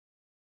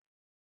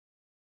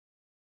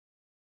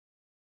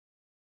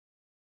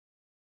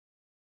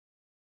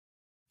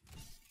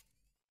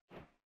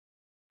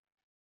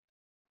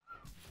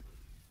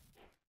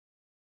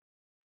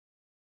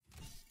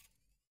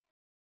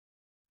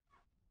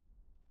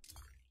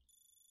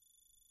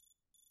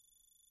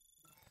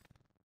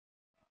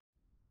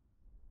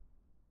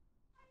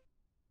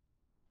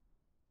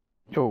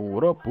Yo,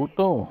 what up,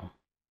 puto?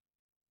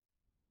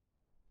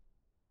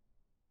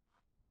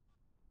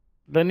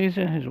 Then he's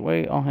in his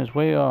way on his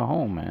way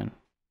home, man.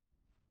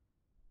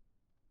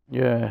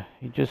 Yeah,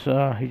 he just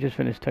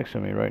finished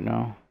texting me right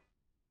now.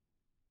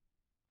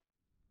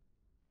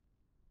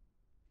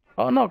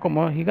 Oh no, come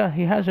on. He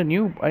has a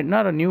new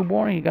not a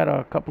newborn. He got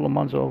a couple of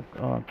months old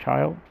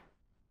child.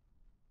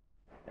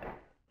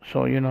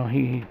 So he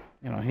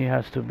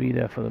has to be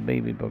there for the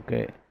baby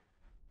porque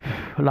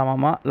la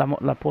mamá la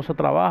esposa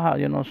trabaja,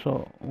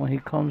 so when he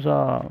comes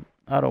out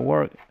of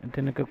work,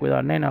 tiene que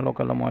cuidar nena lo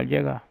que la mujer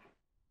llega.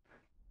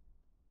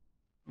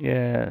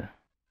 Yeah.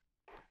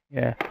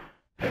 Yeah.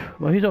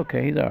 Well, he's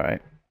okay. He's all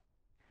right.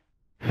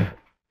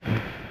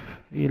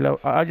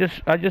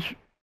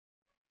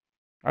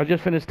 I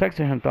just finished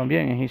texting him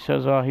también, and he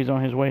says he's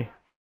on his way.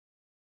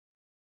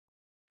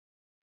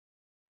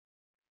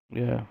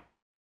 Yeah.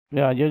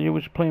 Yeah, you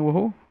was playing with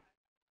who?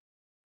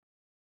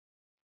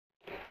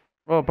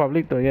 Oh,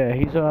 Pablito, yeah,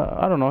 he's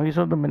I don't know, he's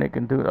a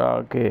Dominican dude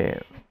que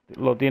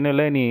lo tiene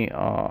Lenny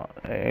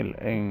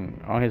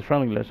on his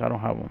friendly list. I don't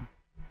have him.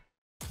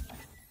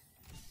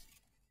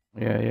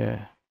 Yeah,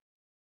 yeah.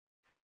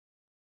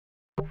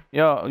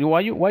 Yo,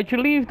 why'd you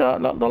leave the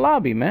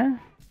lobby, man?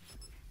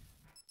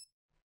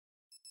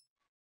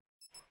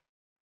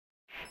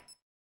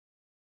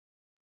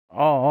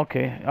 Oh,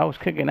 okay. I was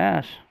kicking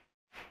ass.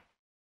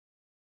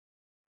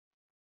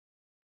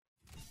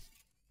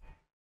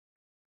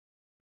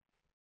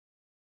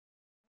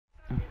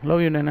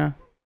 Love you, Nena.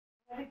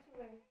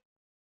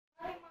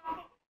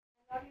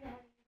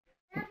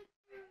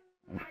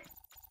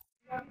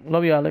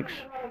 Love you, Alex.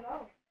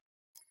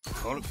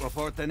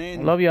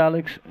 Love you,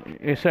 Alex.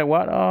 You said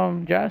what,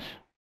 Jazz?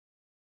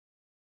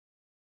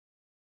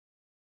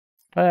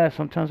 Yeah,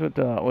 sometimes with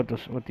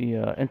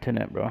the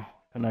internet, bro,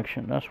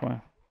 connection. That's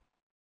why.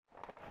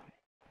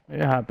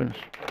 It happens.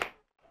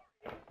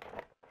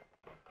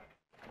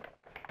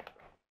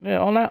 Yeah,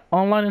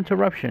 online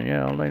interruption.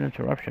 Yeah, online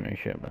interruption and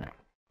shit, man.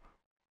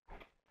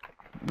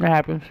 It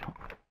happens.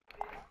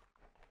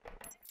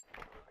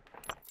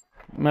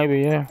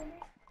 Maybe, yeah.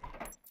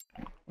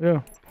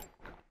 Yeah.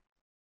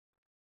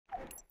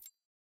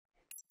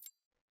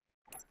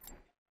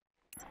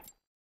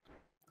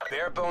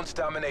 Bare bones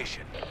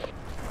domination.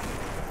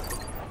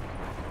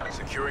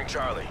 Securing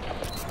Charlie.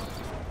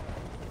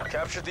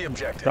 Capture the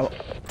objective.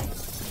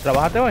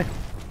 ¿Trabajaste hoy?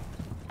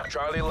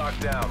 Charlie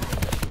locked down.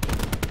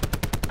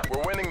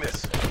 We're winning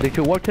this. Did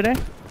you work today?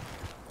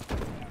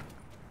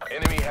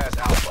 Enemy has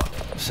Alpha.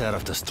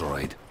 Sheriff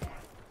destroyed.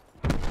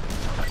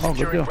 Oh,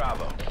 good deal.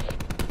 Bravo.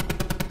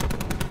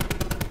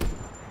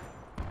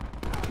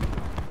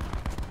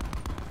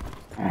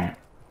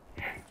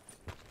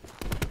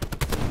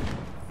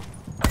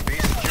 Be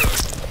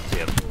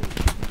secure.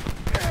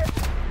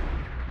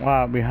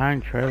 Wow,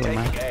 behind trailer, Taking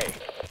man. A.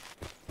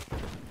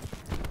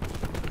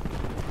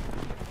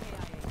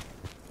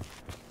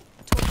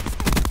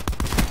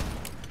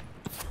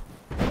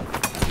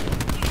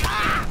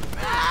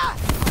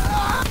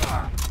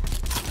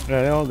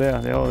 Yeah, they're all there.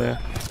 They're all there.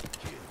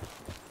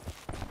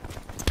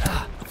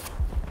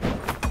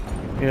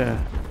 Yeah.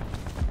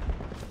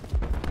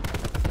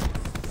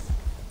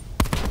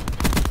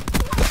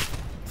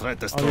 Threat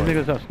Oh, these destroyed.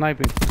 niggas are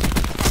sniping.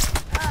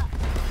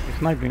 They're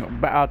sniping.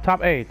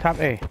 Top A, top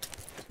A.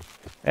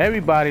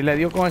 Everybody le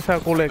dio con esa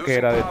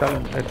culequera de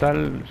estar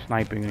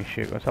sniping and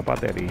shit, con esa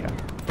batería.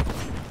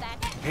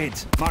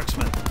 Heads,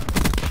 marksman.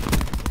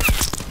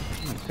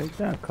 Take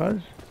that,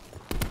 cuz.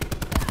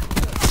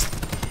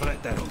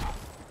 Threat down.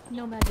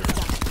 No magic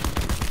stuff.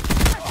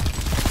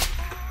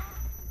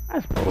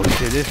 That's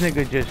bullshit. This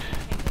nigga just...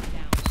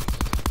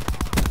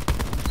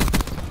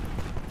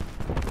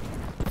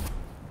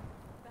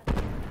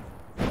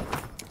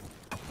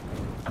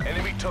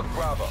 Enemy took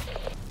Bravo.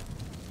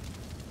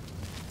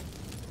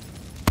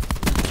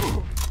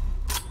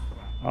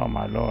 Oh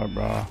my lord,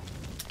 bro.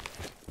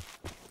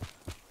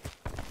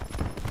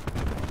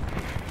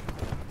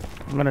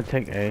 I'm gonna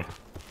take A.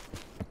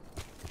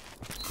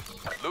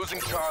 Losing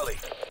Charlie.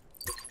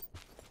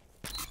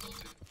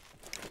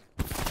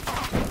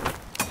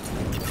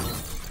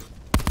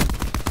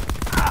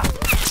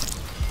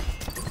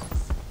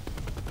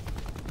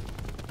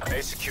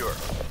 A secure.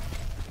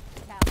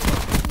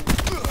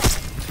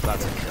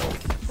 That's a kill.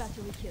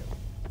 Battery kill.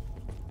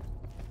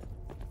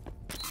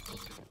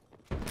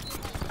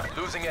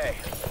 Losing A.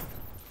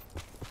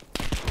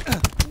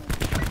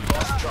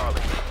 Lost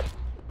Charlie.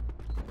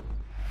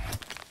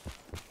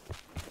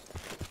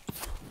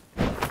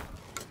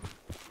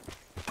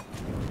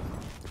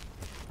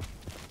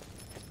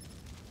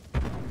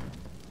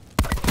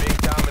 Being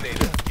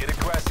dominated. Get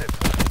aggressive.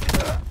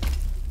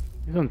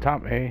 He's on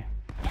top A.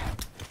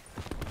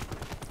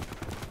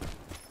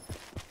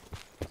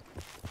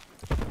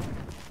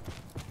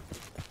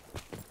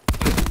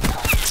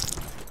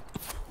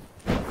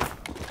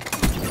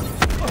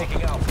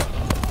 Taking Alpha.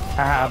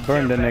 Ah,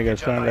 burned the nigga,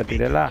 son. Le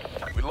tiré la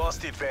We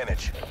lost the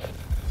advantage.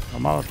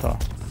 molotov.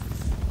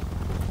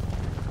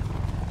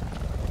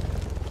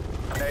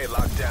 A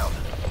locked down.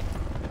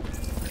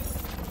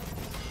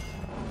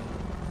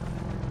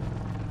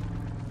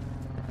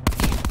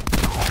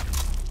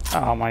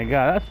 Oh my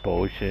god, that's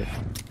bullshit.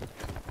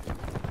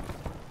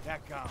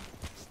 TACCOM.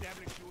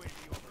 Establish UAV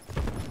over.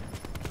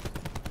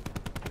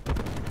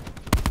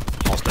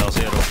 Hostile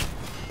zero.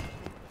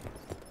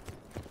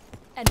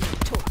 Enemy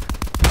talk.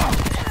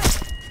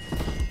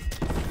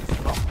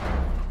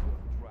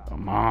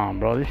 Come on,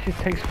 bro. This shit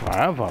takes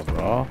forever,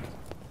 bro.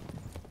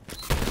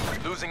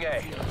 Losing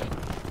A.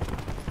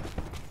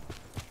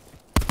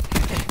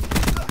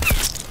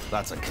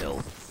 That's a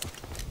kill.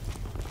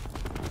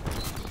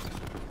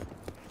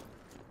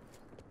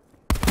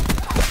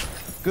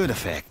 Good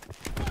effect.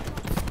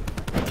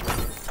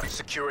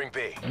 Securing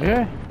B.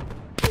 Yeah.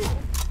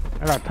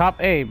 I got top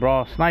A,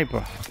 bro.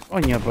 Sniper.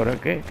 Coño, pero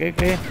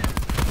 ¿qué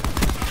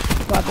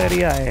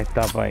batería es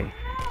esta, pay?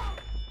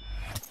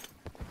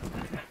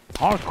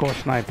 Hardcore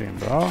sniping,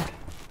 bro.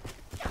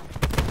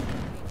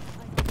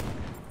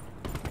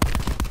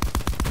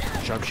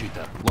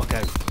 Sharpshooter. Look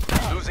out.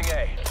 Losing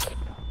A.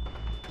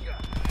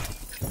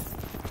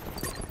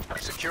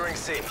 Securing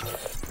C.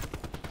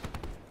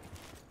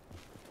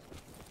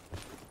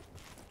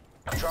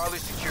 Charlie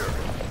secure.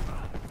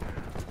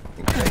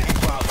 Taking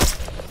Bravo.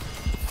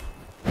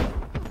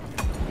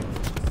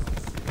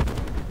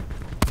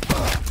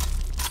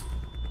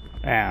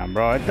 Damn,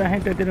 bro. Esta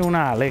gente tiene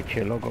una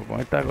leche, loco, con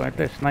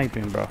este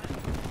sniping, bro.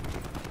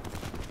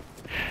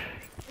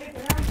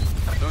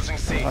 Losing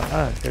C.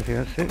 Que si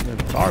es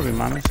starving,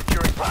 man.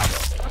 Securing Bravo.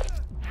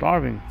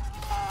 Starving.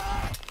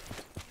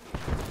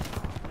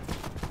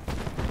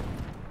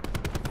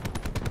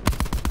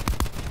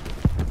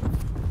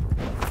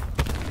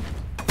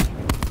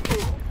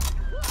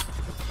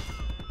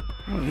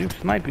 Well, you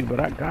sniping, but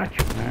I got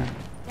you, man.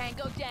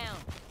 Tango down.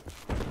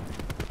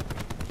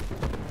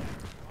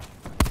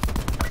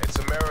 It's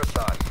a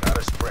marathon, not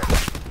a sprint.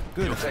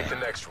 Good You'll take effect. the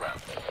next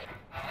round.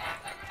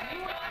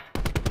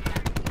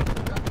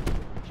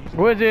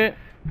 Who is it?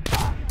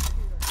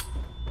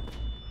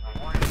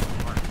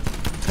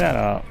 Shut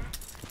up.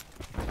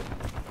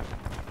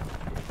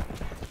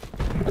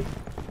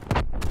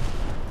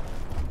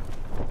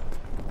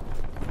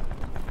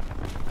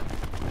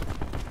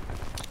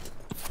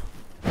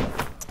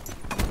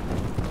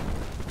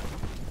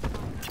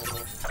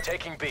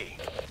 Taking B.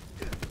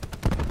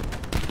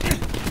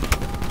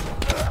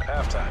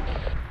 Halftime.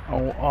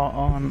 Oh,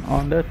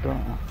 on that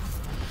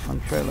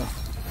on trailer.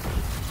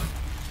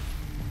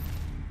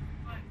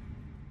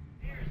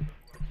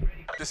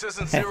 This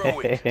isn't 0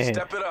 week.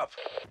 Step it up.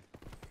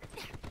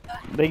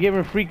 They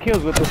giving free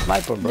kills with the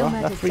sniper, bro. No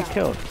matter That's free what.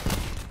 kills.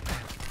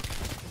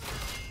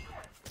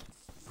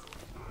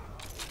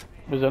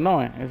 It's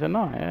annoying. It's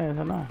annoying. Yeah, it's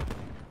annoying.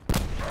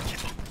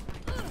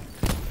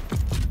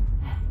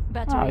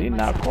 Battery Oh, in you my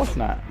not. Of sights. course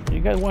not. You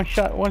got one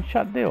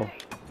shot deal.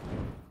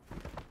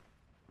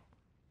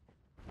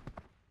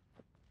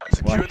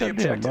 Secure One the shot deal,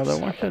 objectives. brother.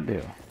 One shot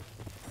deal.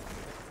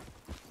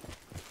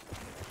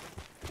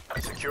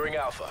 Securing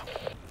Alpha.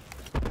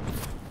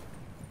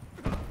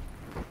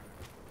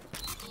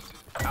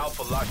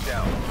 Alpha locked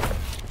down.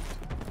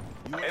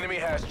 Enemy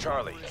has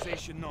Charlie.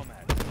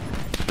 Nomad.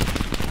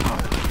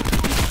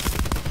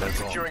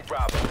 Securing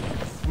Bravo.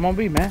 Come on,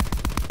 B, man.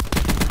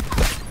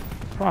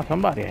 Come on,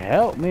 somebody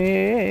help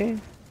me.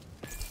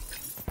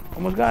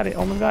 Almost got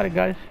it,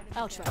 guys.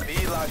 I'll try.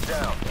 B locked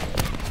down.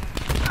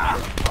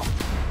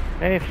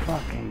 They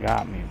fucking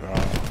got me, bro.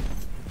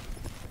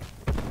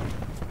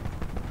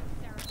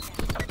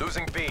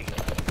 Losing B.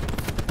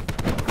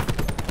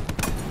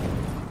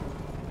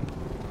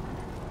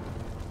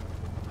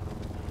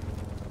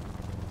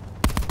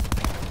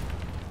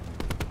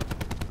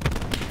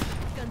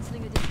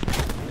 Gunslinger down.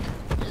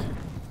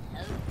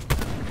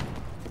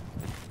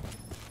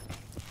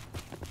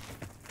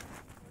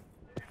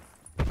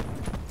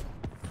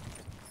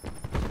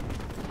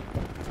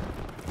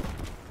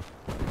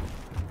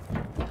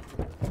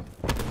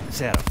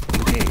 Seraph.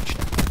 Engaged.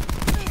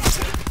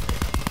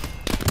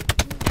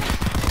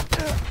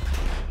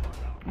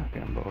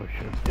 Fucking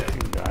bullshit.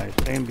 Fucking guys.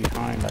 Staying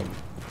behind like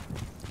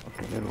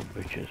fucking little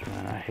bitches,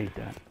 man. I hate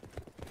that.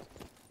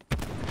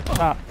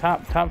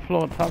 Top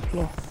floor.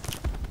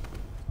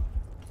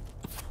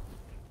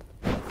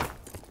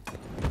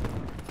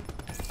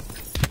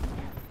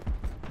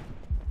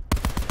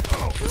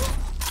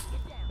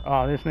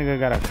 Oh, this nigga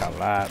got a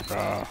collab,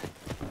 bro.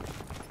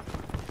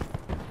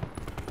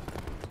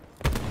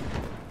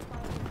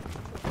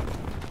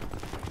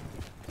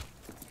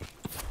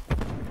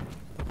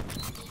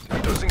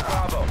 Losing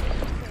Bravo.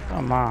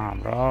 Come on,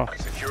 bro.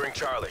 Securing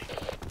Charlie.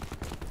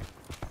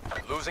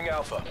 Losing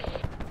Alpha.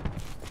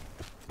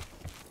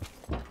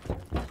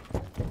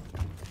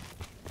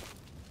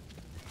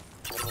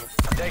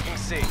 Taking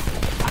C.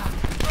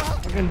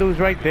 Fucking dude's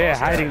right there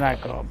hiding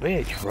like a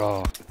bitch,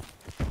 bro.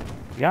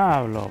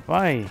 Diablo,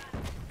 bye.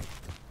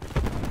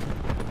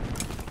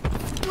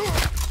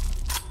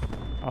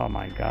 Oh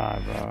my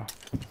god, bro.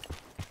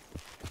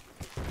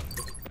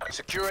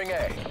 Securing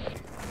A.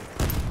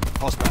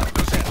 Hostile.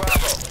 Losing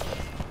Bravo.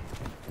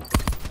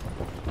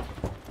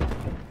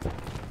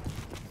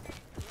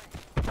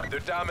 They're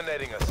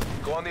dominating us.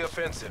 Go on the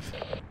offensive.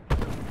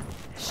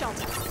 Shot.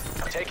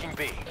 Taking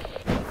B.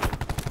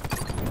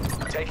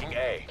 Taking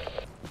A.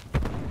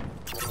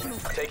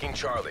 Taking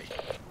Charlie.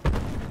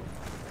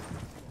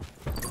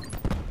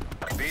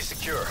 B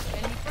secure.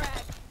 Enemy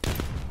frag.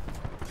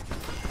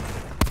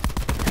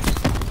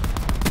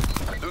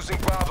 Losing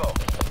Bravo.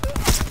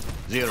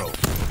 0.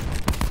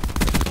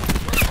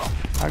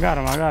 I got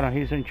him.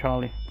 He's in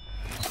Charlie.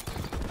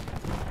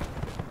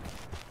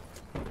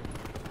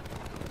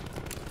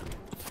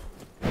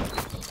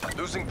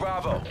 Losing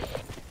Bravo.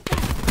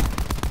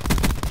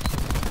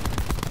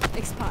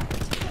 Expired.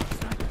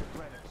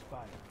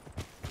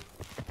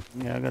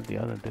 Yeah, I got the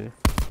other dude.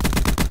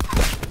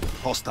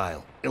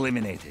 Hostile.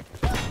 Eliminated.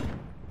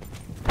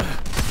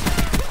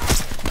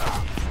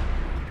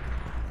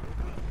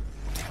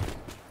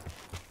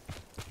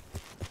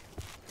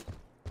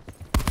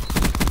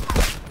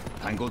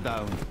 Tango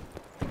down.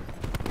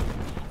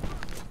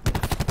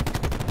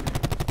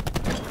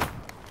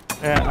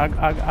 Yeah,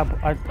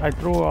 I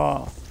threw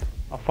a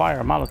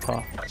fire,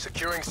 Molotov.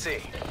 Securing C.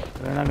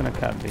 They're not gonna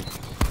cap B.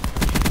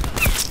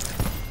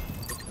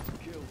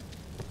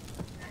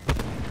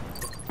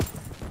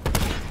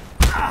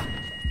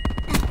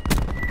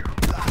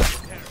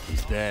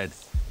 He's dead.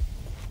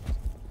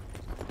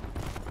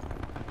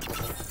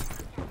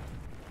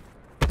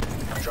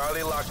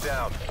 Charlie locked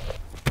down.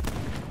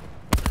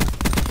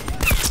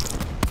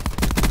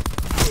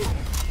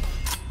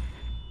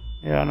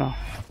 Yeah, I know.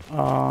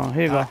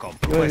 Here you go. TACOM.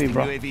 UAV, Requesting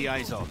bro. UAV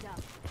eyes on. In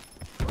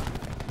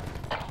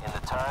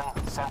the turn,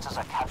 sensors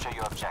are capture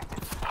your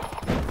objective.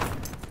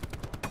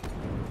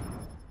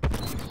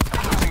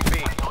 Losing B.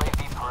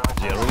 UAV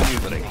perimeter. 0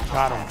 maneuvering.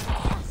 Got him.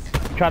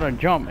 He tried to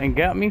jump and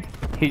get me.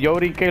 He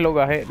yori que lo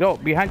gajé. Yo,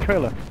 behind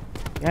trailer.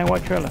 Behind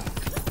what trailer?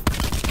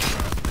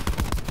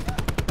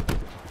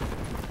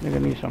 Nigga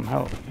need some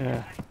help.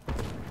 Yeah.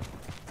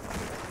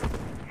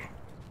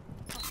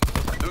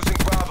 Losing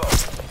Bravo.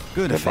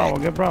 Good Get Bravo,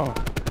 effect. get Bravo.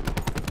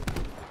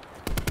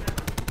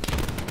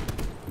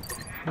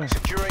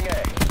 Securing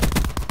A.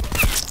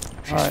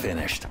 She's Alright.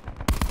 finished.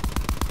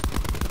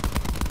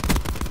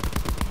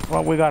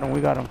 Well, we got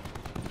him.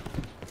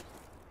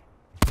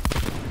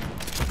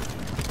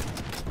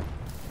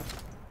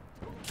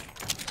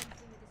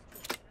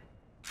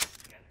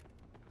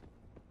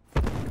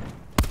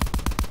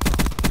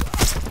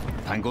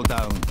 Tango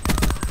down.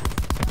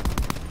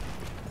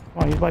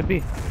 Oh, he's by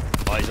B.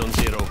 Eyes on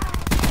 0.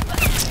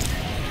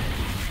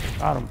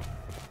 Got him.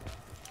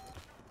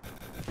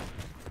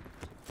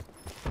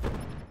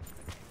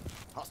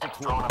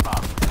 Drone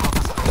above.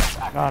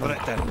 Got him.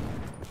 Threat down.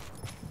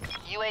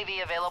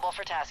 UAV available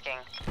for tasking.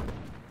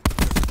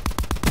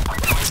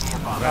 UAV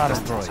above. Got him.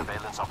 Destroyed.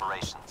 Surveillance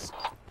operations.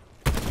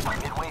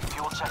 Midway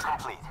fuel check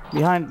complete.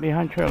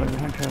 Behind trailer.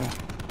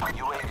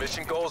 UAV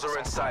Mission goals are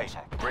in sight.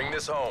 Bring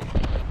this home.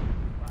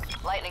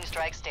 Lightning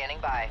strike standing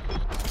by.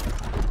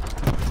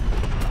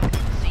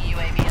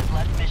 CUAV has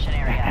left mission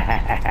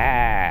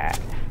area.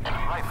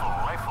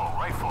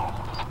 Rifle.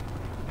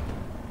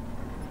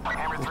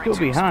 Hammer We're 3-2, still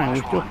behind. We're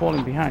splash still one.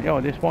 falling behind. Yo,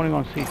 they're spawning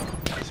on C.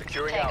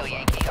 Securing Tango Alpha.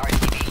 Yankee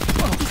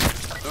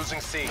RTB. Losing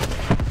C.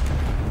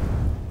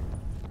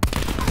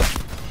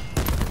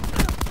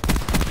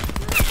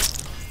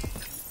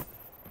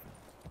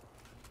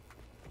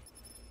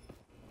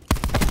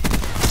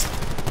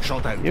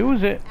 Shot out.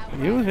 Use it.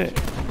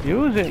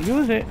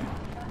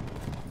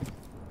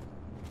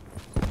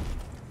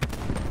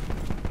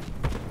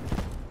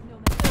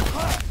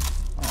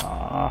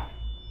 Ah.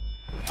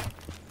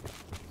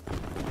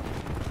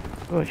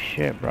 Good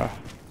shit, bro.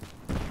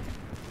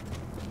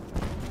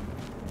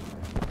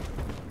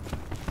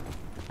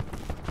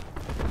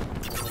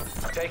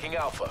 Taking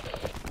Alpha.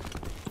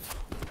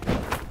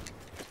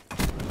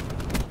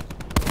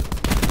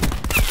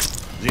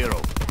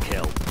 Zero.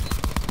 Kill.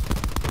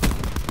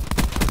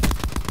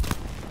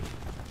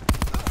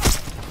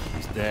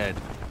 He's dead.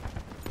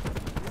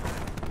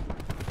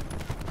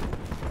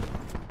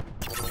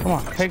 Come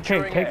on, take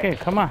it,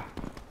 come on.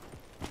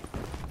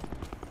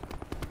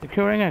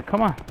 Securing it,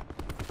 come on.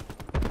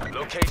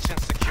 Location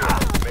secure.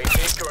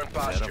 Maintain current Set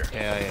posture. up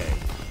KIA.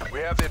 We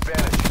have the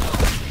advantage.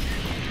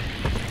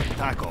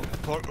 TACOM.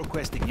 Port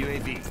requesting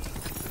UAV. In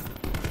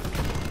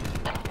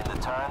the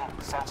turn,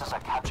 sensors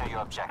are capture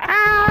your objective.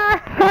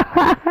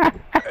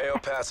 AO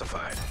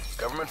pacified.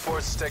 Government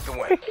forces take the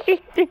win.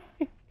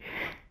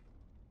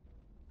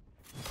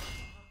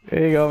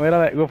 There you go,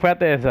 mira,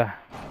 fíjate esa.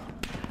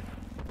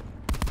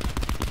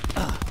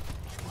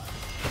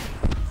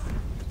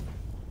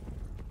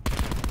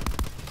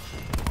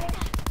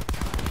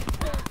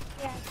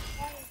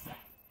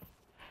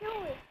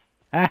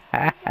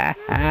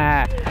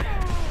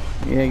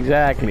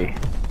 Exactly.